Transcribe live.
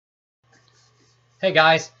Hey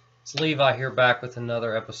guys, it's Levi here back with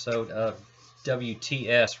another episode of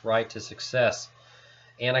WTS, Right to Success.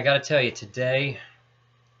 And I got to tell you, today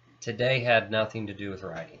had nothing to do with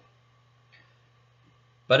writing.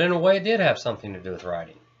 But in a way it did have something to do with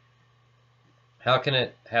writing. How can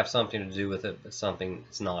it have something to do with it but something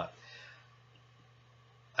it's not?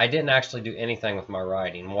 I didn't actually do anything with my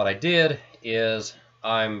writing. What I did is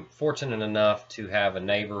I'm fortunate enough to have a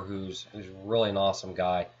neighbor who's really an awesome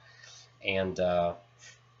guy. And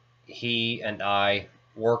he and I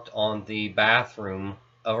worked on the bathroom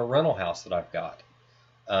of a rental house that I've got.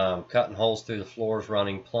 Cutting holes through the floors,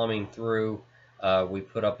 running plumbing through. We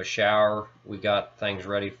put up a shower. We got things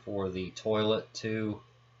ready for the toilet to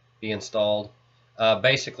be installed.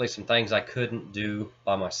 Basically some things I couldn't do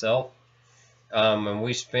by myself. And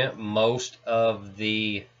we spent most of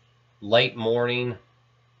the late morning,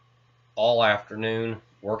 all afternoon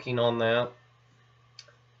working on that.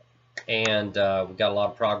 And we got a lot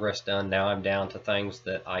of progress done. Now I'm down to things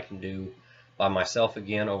that I can do by myself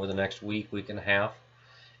again over the next week and a half.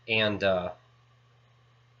 And but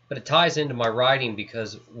it ties into my writing,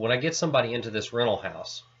 because when I get somebody into this rental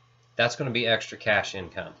house, that's going to be extra cash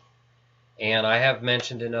income. And I have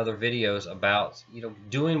mentioned in other videos about,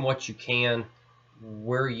 doing what you can,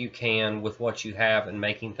 where you can, with what you have, and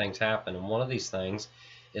making things happen. And one of these things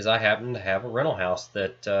is I happen to have a rental house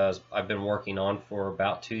that I've been working on for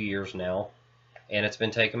about 2 years now. And it's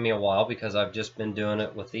been taking me a while because I've just been doing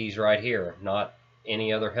it with these right here, not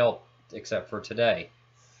any other help except for today.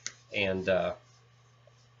 And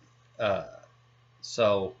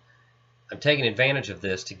so I'm taking advantage of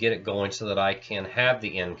this to get it going so that I can have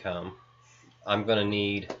the income. I'm going to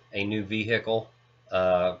need a new vehicle.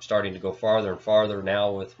 Starting to go farther and farther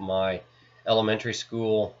now with my elementary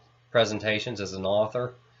school presentations as an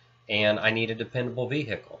author, and I need a dependable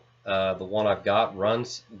vehicle. The one I've got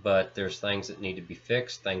runs, but there's things that need to be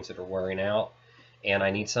fixed, things that are wearing out, and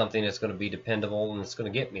I need something that's going to be dependable and that's going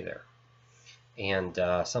to get me there. And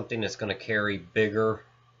something that's going to carry bigger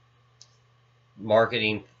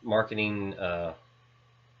marketing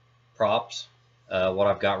props. What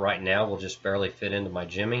I've got right now will just barely fit into my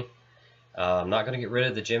Jimmy. I'm not going to get rid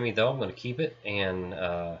of the Jimmy though. I'm going to keep it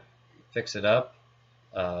and fix it up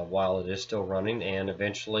while it is still running, and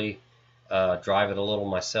eventually drive it a little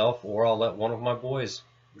myself, or I'll let one of my boys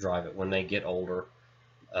drive it when they get older,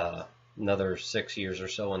 another 6 years or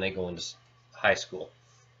so when they go into high school.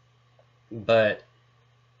 But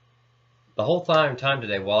the whole time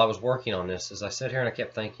today while I was working on this, as I sat here and I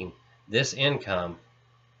kept thinking, this income's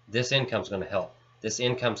going to help. This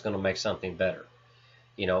income's going to make something better.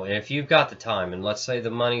 And if you've got the time, and let's say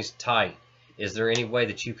the money's tight, is there any way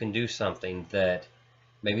that you can do something that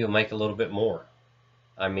maybe you'll make a little bit more?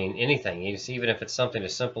 I mean, anything, even if it's something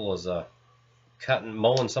as simple as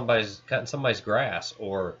cutting somebody's grass,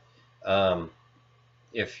 or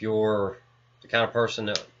if you're the kind of person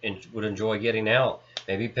that would enjoy getting out,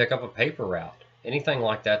 maybe pick up a paper route, anything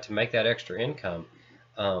like that to make that extra income.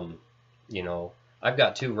 I've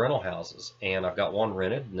got 2 rental houses, and I've got one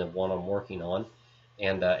rented and then one I'm working on.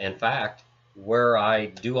 And in fact, where I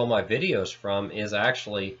do all my videos from is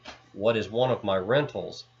actually what is one of my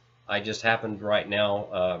rentals. I just happened right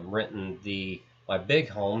now renting my big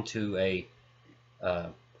home to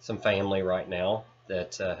some family right now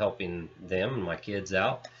that's helping them and my kids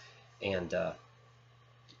out. And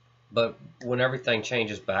but when everything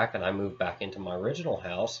changes back and I move back into my original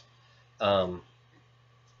house, that's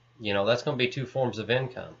going to be 2 forms of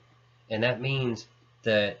income, and that means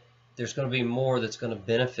that there's going to be more that's going to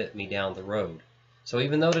benefit me down the road. So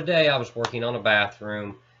even though today I was working on a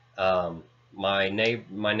bathroom, my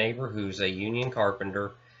neighbor, who's a union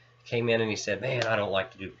carpenter, came in and he said, "Man, I don't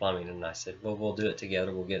like to do plumbing." And I said, "Well, we'll do it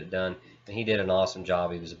together. We'll get it done." And he did an awesome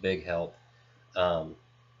job. He was a big help. But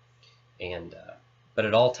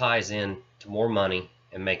it all ties in to more money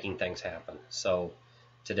and making things happen. So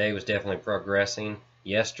today was definitely progressing.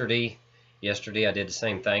 Yesterday I did the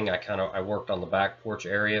same thing. I worked on the back porch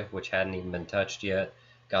area, which hadn't even been touched yet.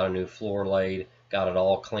 Got a new floor laid, got it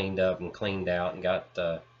all cleaned up and cleaned out, and got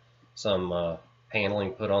some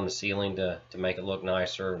paneling put on the ceiling to make it look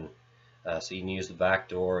nicer, and so you can use the back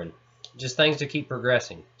door, and just things to keep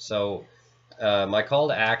progressing. So my call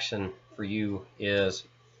to action for you is,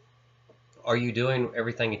 are you doing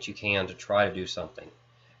everything that you can to try to do something?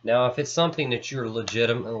 Now, if it's something that you're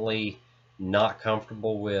legitimately not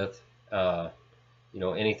comfortable with,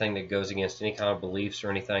 anything that goes against any kind of beliefs or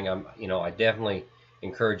anything, I definitely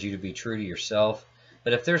encourage you to be true to yourself.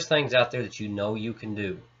 But if there's things out there that you can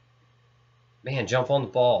do, man, jump on the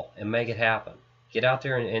ball and make it happen. Get out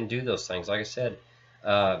there and do those things. Like I said,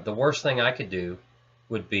 the worst thing I could do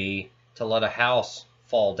would be to let a house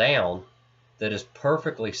fall down that is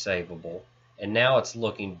perfectly savable, and now it's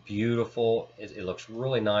looking beautiful. It looks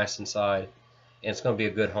really nice inside, and it's going to be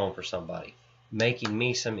a good home for somebody, making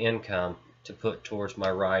me some income to put towards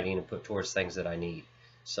my writing and put towards things that I need.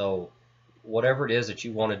 So whatever it is that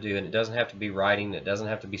you want to do, and it doesn't have to be writing, it doesn't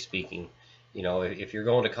have to be speaking. You know, if you're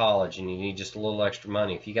going to college and you need just a little extra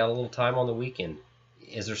money, if you got a little time on the weekend,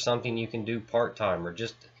 is there something you can do part-time, or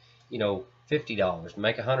just, you know, $50,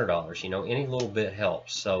 make $100, you know, any little bit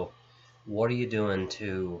helps. So what are you doing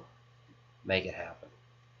to make it happen?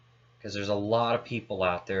 Because there's a lot of people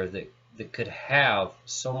out there that could have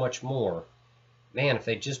so much more. Man, if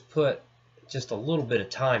they just put just a little bit of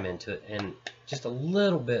time into it, and just a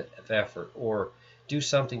little bit of effort, or do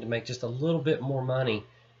something to make just a little bit more money,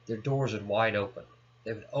 their doors are wide open.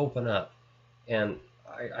 They would open up, and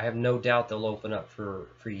I have no doubt they'll open up for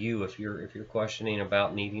you if you're questioning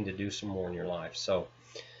about needing to do some more in your life. So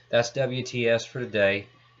that's WTS for today.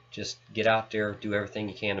 Just get out there, do everything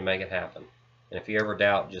you can to make it happen. And if you ever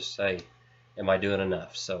doubt, just say, am I doing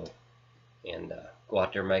enough? So, and go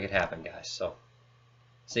out there and make it happen, guys. So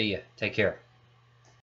see ya. Take care.